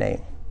slave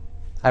name,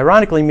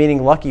 ironically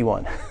meaning lucky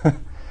one.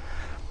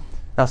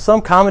 Now,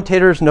 some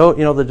commentators note,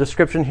 the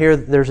description here,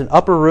 there's an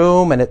upper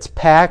room and it's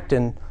packed,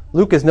 and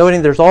Luke is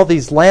noting there's all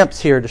these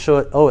lamps here to show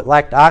it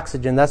lacked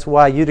oxygen. That's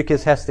why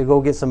Eutychus has to go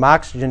get some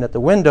oxygen at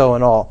the window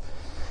and all.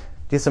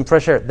 Get some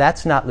fresh air.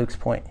 That's not Luke's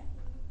point.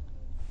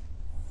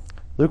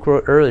 Luke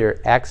wrote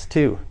earlier, Acts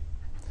 2,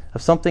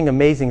 of something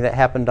amazing that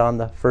happened on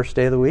the first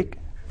day of the week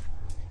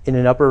in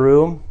an upper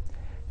room,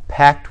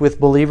 packed with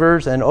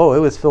believers, and it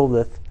was filled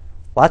with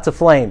lots of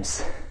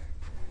flames.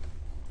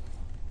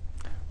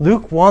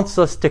 Luke wants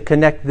us to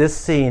connect this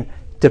scene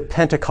to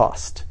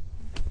Pentecost.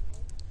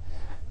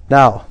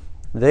 Now,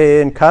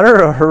 they encounter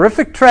a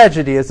horrific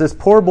tragedy as this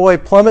poor boy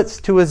plummets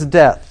to his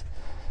death.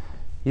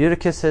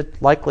 Eutychus had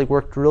likely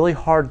worked really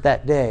hard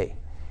that day,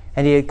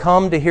 and he had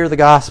come to hear the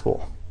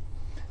gospel.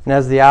 And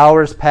as the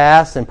hours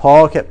passed and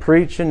Paul kept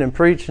preaching and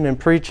preaching and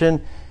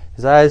preaching,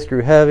 his eyes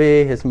grew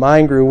heavy, his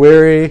mind grew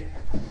weary,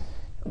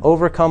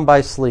 overcome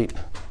by sleep.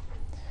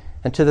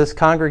 And to this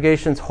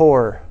congregation's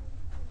horror,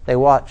 they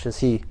watch as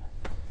he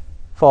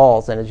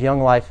falls and his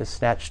young life is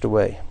snatched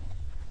away.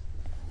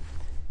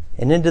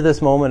 And into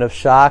this moment of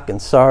shock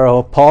and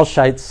sorrow, Paul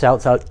shouts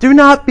out, "Do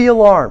not be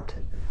alarmed."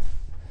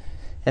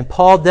 And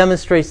Paul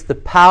demonstrates the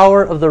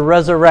power of the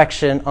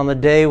resurrection on the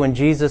day when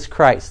Jesus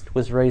Christ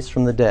was raised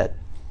from the dead.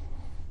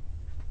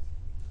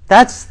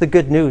 That's the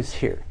good news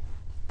here.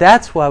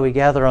 That's why we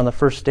gather on the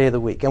first day of the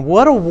week. And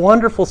what a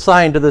wonderful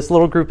sign to this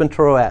little group in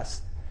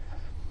Troas.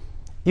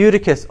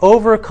 Eutychus,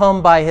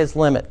 overcome by his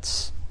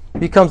limits,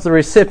 becomes the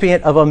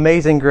recipient of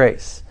amazing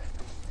grace.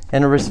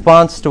 And in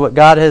response to what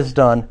God has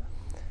done,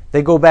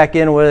 they go back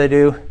in. What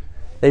do?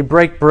 They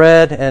break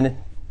bread, and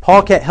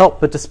Paul can't help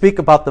but to speak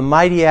about the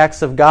mighty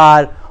acts of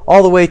God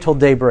all the way till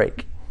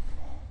daybreak.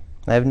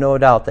 I have no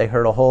doubt they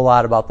heard a whole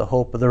lot about the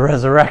hope of the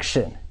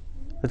resurrection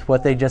with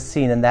what they just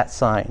seen in that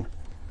sign.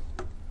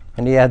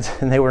 And he adds,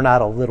 and they were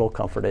not a little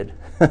comforted.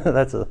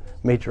 That's a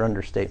major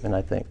understatement,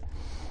 I think.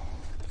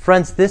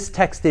 Friends, this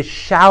text is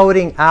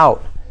shouting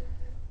out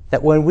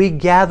that when we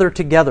gather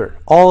together,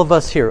 all of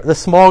us here, the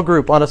small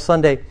group on a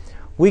Sunday,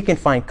 we can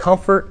find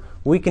comfort,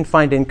 we can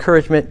find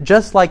encouragement,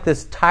 just like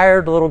this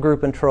tired little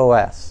group in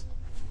Troas.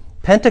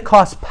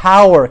 Pentecost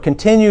power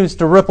continues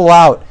to ripple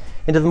out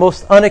into the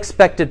most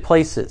unexpected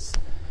places.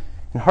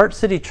 And Heart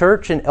City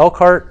Church in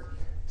Elkhart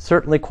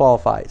certainly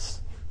qualifies.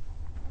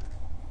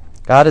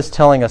 God is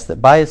telling us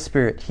that by His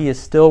Spirit, He is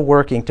still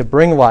working to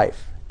bring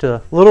life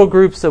to little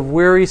groups of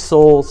weary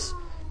souls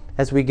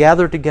as we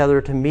gather together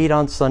to meet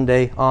on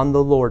Sunday on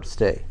the Lord's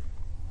Day.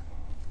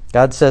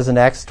 God says in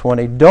Acts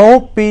 20,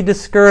 "Don't be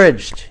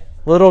discouraged,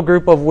 little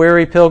group of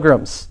weary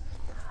pilgrims.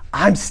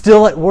 I'm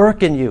still at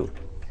work in you,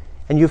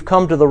 and you've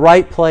come to the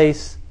right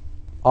place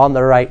on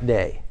the right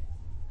day,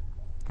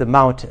 the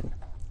mountain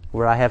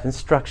where I have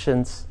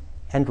instructions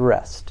and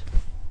rest."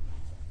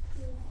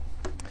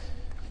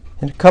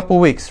 In a couple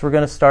weeks, we're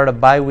going to start a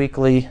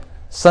bi-weekly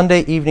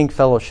Sunday evening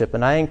fellowship,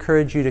 and I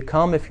encourage you to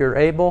come if you're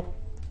able.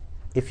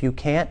 If you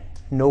can't,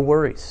 no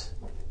worries.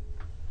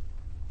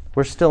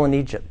 We're still in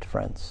Egypt,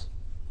 friends.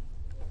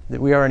 That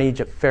we are in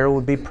Egypt. Pharaoh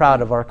would be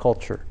proud of our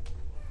culture.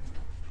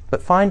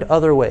 But find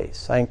other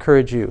ways, I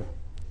encourage you,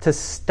 to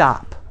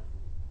stop,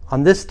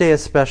 on this day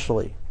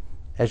especially,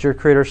 as your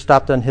Creator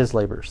stopped on His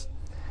labors.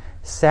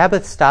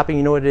 Sabbath stopping,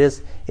 you know what it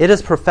is? It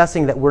is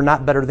professing that we're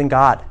not better than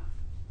God.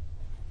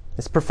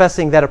 It's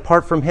professing that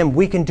apart from Him,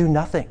 we can do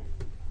nothing.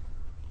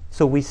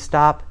 So we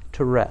stop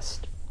to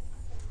rest.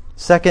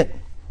 Second,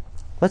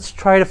 let's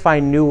try to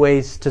find new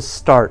ways to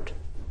start.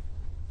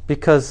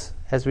 Because,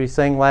 as we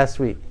sang last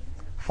week,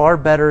 far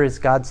better is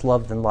God's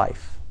love than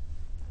life.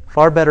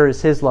 Far better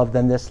is His love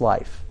than this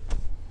life.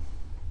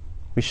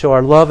 We show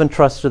our love and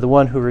trust to the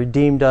one who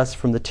redeemed us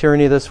from the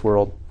tyranny of this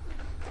world.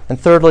 And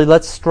thirdly,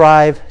 let's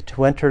strive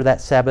to enter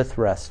that Sabbath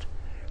rest,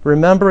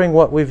 remembering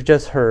what we've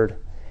just heard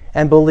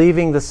and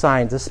believing the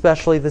signs,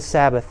 especially the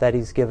Sabbath that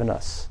He's given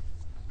us.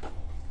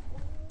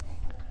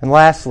 And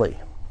lastly,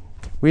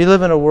 we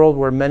live in a world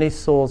where many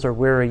souls are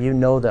weary. You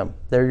know them.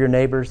 They're your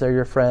neighbors, they're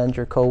your friends,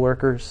 your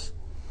co-workers.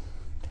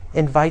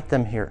 Invite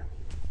them here.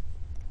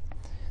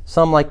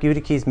 Some, like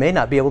Eutyches, may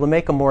not be able to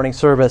make a morning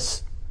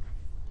service.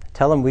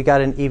 Tell them we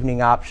got an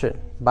evening option,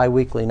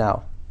 bi-weekly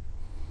now.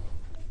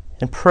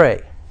 And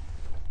pray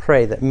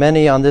that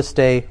many on this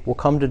day will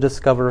come to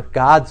discover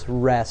God's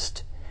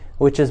rest,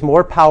 which is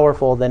more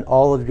powerful than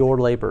all of your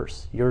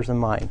labors, yours and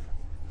mine.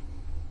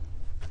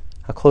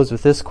 I'll close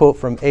with this quote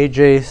from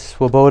A.J.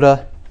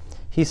 Swoboda.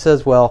 He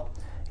says, well,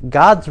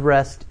 God's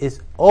rest is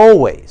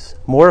always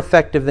more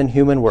effective than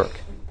human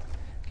work.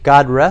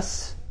 God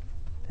rests,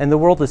 and the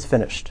world is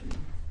finished.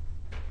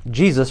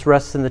 Jesus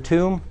rests in the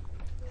tomb,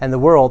 and the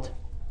world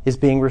is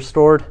being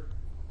restored.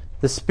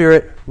 The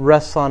Spirit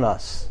rests on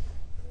us,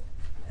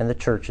 and the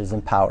church is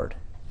empowered.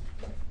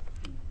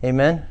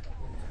 Amen?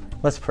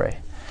 Let's pray.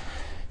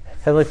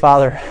 Heavenly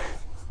Father,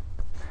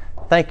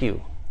 thank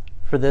you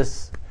for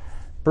this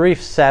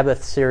brief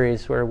Sabbath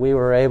series where we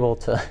were able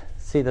to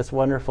see this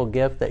wonderful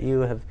gift that you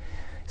have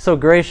so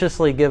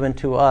graciously given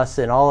to us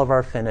in all of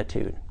our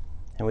finitude.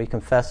 And we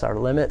confess our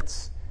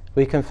limits.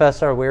 We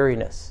confess our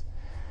weariness.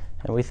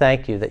 And we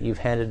thank you that you've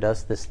handed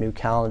us this new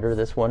calendar,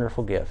 this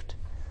wonderful gift.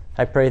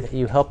 I pray that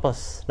you help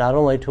us not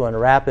only to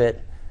unwrap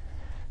it,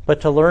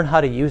 but to learn how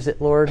to use it,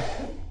 Lord,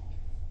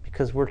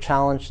 because we're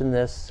challenged in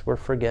this, we're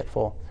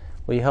forgetful.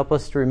 Will you help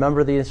us to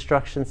remember the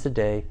instructions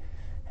today,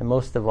 and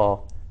most of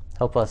all,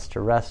 help us to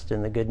rest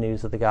in the good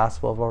news of the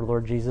gospel of our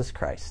Lord Jesus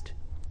Christ,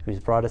 who's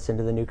brought us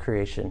into the new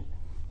creation.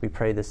 We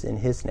pray this in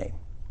His name.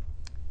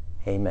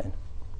 Amen.